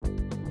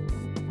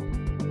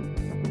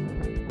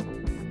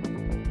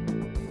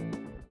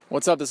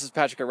What's up? This is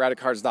Patrick at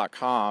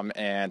Radicards.com,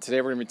 and today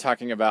we're going to be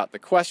talking about a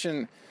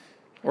question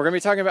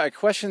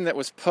that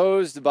was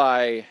posed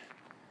by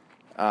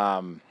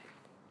a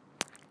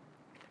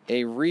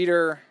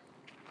reader,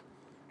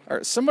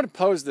 or someone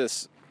posed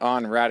this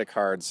on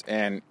Radicards,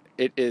 and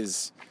it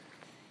is: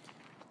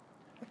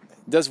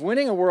 does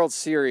winning a World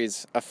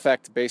Series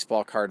affect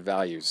baseball card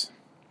values?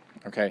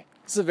 Okay,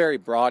 this is a very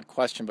broad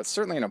question, but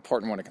certainly an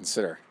important one to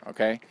consider.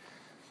 Okay,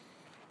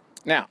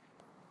 now,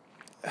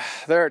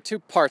 there are two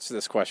parts to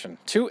this question.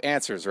 Two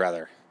answers,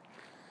 rather.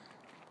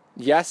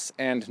 Yes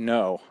and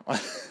no.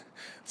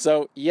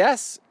 So,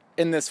 yes,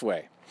 in this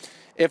way.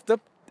 If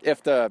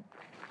the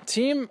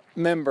team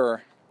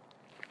member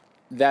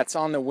that's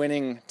on the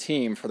winning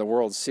team for the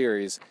World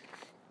Series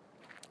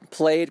was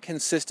played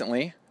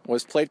consistently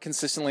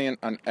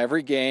on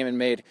every game and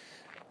made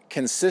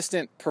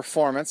consistent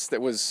performance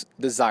that was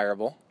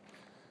desirable,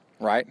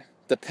 right?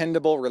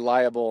 Dependable,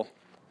 reliable,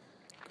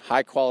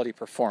 high-quality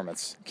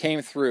performance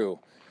came through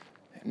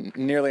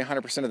nearly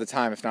 100% of the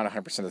time, if not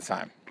 100% of the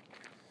time.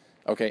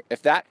 Okay,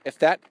 if that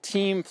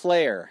team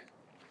player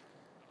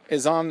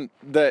is on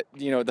the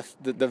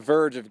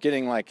verge of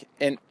getting like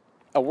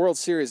a World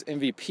Series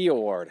MVP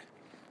award,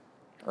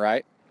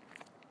 right?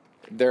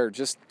 They're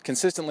just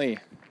consistently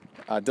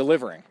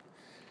delivering.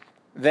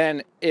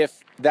 Then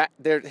if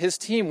his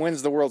team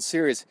wins the World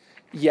Series,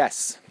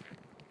 yes,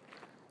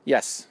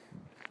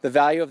 the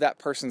value of that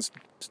person's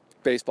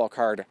baseball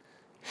card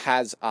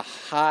has a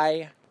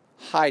high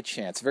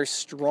chance, a very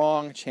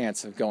strong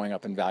chance of going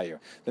up in value.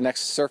 The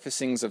next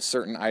surfacings of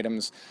certain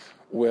items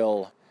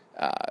will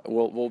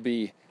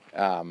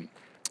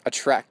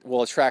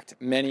attract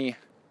many,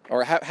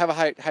 or have a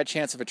high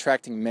chance of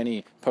attracting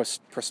many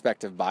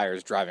prospective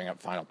buyers, driving up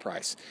final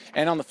price.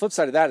 And on the flip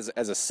side of that,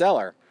 as a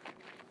seller,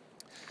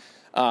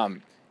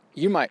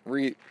 you might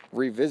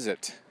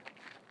revisit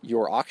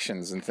your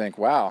auctions and think,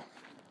 wow,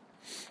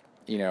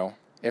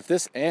 if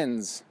this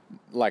ends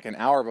like an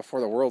hour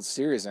before the World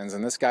Series ends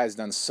and this guy's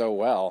done so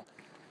well,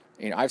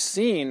 I've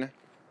seen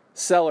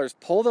sellers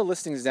pull the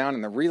listings down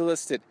and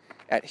relist it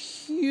at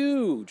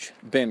huge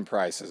bin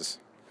prices.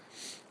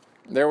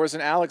 There was an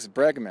Alex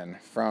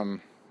Bregman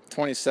from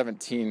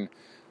 2017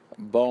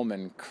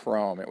 Bowman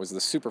Chrome. It was the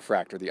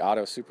Superfractor, the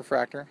Auto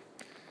Superfractor,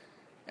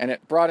 and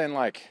it brought in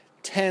like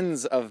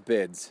tens of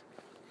bids,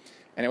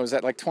 and it was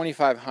at like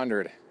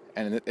 $2,500,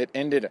 and it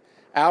ended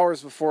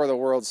hours before the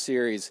World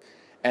Series.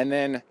 And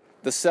then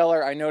the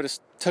seller, I noticed,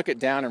 took it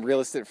down and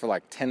relisted it for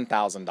like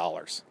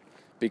 $10,000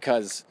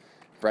 because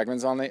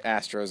Bregman's on the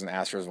Astros and the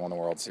Astros won the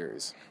World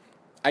Series.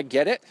 I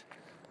get it.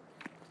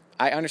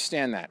 I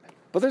understand that.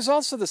 But there's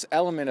also this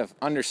element of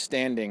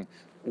understanding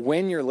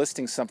when you're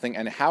listing something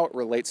and how it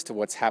relates to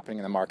what's happening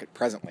in the market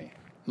presently,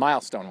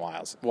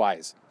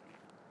 milestone-wise.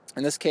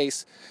 In this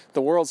case,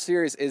 the World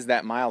Series is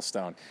that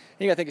milestone. And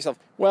you gotta think to yourself,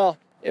 well,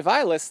 if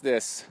I list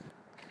this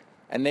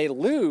and they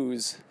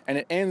lose and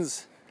it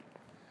ends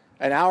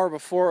an hour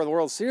before the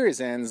World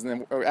Series ends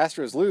and the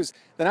Astros lose,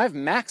 then I've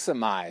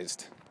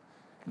maximized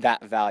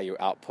that value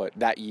output,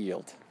 that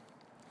yield.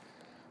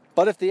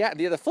 But if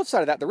the flip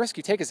side of that, the risk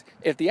you take is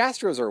if the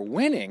Astros are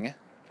winning,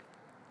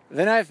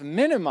 then I've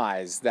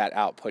minimized that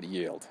output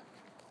yield,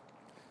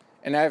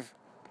 and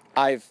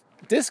I've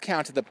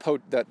discounted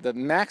the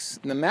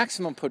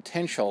maximum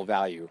potential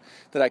value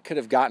that I could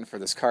have gotten for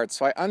this card.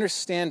 So I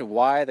understand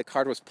why the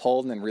card was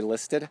pulled and then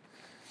relisted,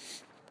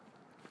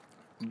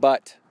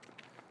 but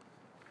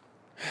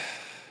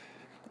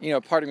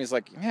part of me is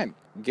like, man,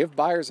 give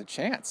buyers a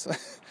chance.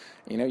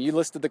 You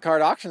listed the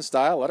card auction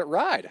style, let it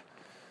ride.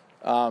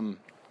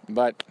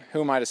 But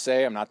who am I to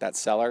say? I'm not that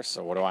seller,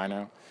 so what do I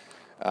know?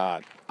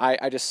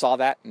 I just saw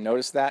that,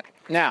 noticed that.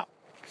 Now,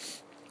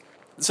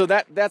 so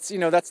that's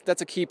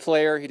a key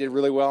player. He did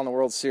really well in the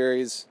World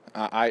Series.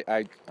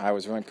 I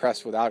was really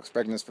impressed with Alex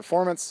Bregman's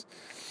performance.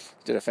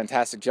 Did a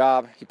fantastic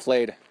job. He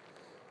played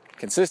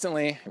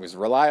consistently. He was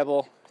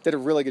reliable. Did a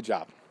really good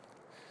job.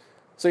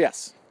 So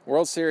yes,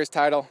 World Series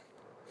title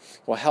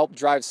will help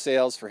drive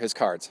sales for his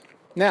cards.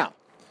 Now,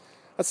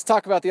 let's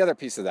talk about the other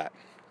piece of that.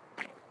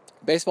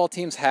 Baseball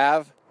teams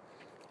have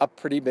a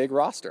pretty big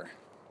roster.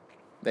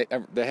 They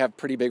have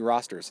pretty big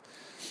rosters.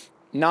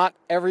 Not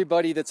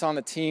everybody that's on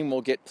the team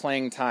will get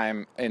playing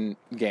time in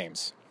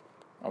games.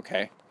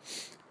 Okay?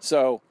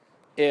 So,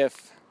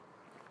 if,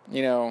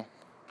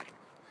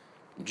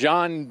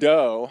 John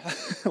Doe,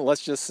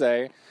 let's just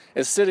say,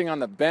 is sitting on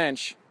the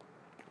bench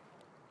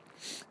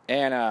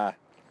and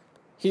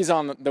he's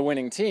on the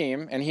winning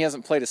team and he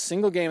hasn't played a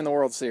single game in the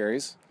World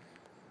Series,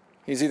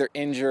 he's either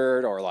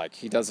injured or like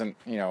he doesn't,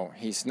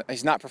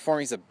 he's not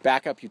performing. He's a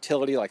backup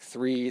utility, like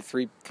three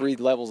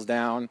levels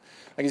down.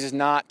 Like he's just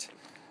not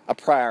a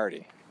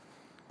priority.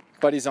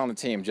 But he's on the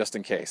team just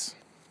in case.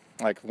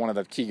 Like one of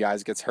the key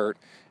guys gets hurt,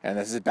 and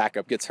his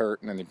backup gets hurt,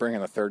 and then they bring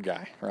in the third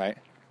guy, right?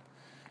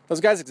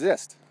 Those guys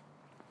exist.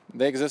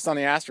 They exist on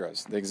the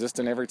Astros. They exist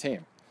in every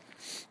team.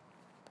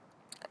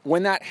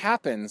 When that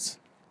happens,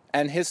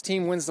 and his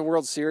team wins the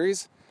World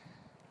Series,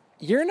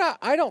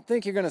 I don't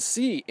think you're going to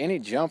see any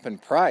jump in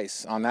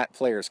price on that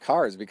player's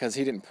cards because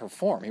he didn't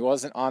perform. He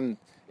wasn't on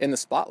in the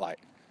spotlight.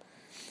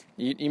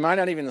 You might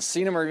not even have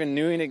seen him or even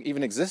knew he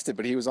even existed,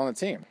 but he was on the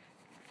team.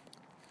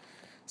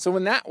 So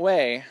in that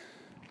way,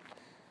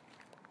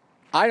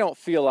 I don't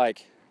feel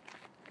like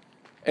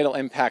it'll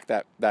impact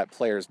that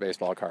player's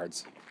baseball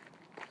cards.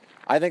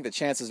 I think the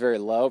chance is very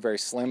low, very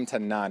slim to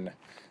none,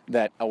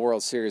 that a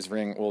World Series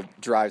ring will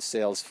drive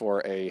sales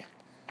for a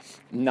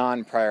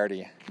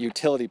non-priority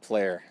utility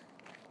player.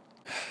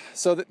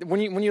 So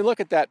when you look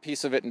at that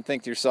piece of it and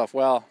think to yourself,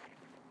 well,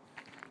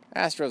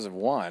 Astros have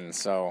won,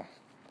 so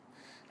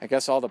I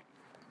guess all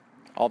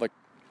the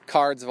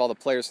cards of all the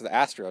players for the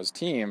Astros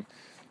team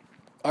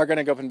are going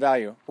to go up in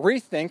value.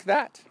 Rethink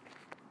that.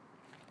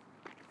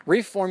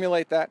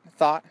 Reformulate that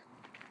thought.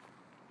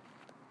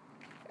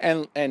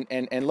 And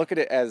look at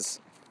it as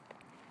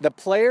the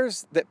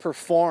players that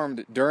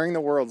performed during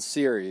the World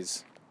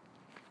Series,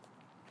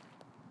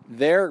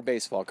 their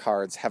baseball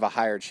cards have a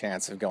higher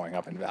chance of going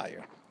up in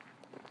value.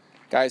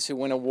 Guys who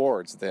win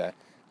awards, the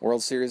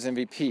World Series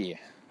MVP,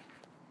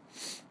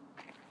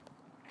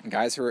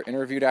 guys who are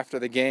interviewed after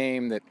the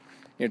game that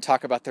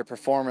talk about their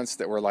performance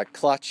that were like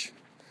clutch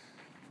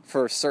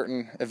for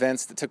certain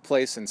events that took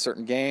place in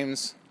certain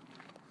games.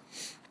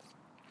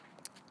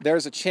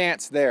 There's a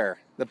chance there.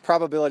 The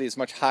probability is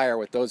much higher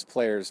with those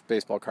players'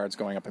 baseball cards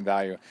going up in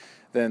value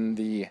than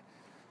the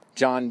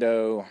John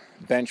Doe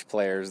bench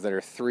players that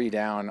are 3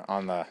 down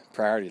on the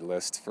priority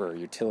list for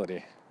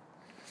utility.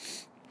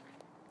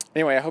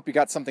 Anyway, I hope you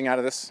got something out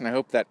of this, and I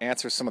hope that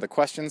answers some of the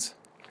questions.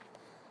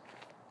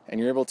 And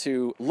you're able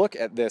to look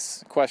at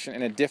this question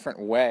in a different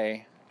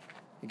way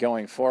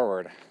going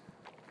forward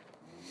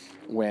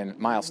when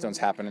milestones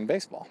happen in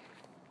baseball.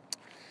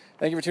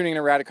 Thank you for tuning in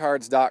to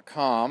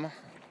Radicards.com.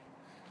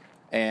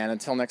 And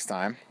until next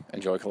time,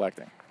 enjoy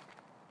collecting.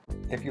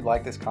 If you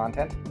like this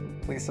content,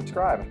 please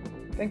subscribe.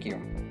 Thank you.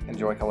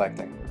 Enjoy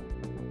collecting.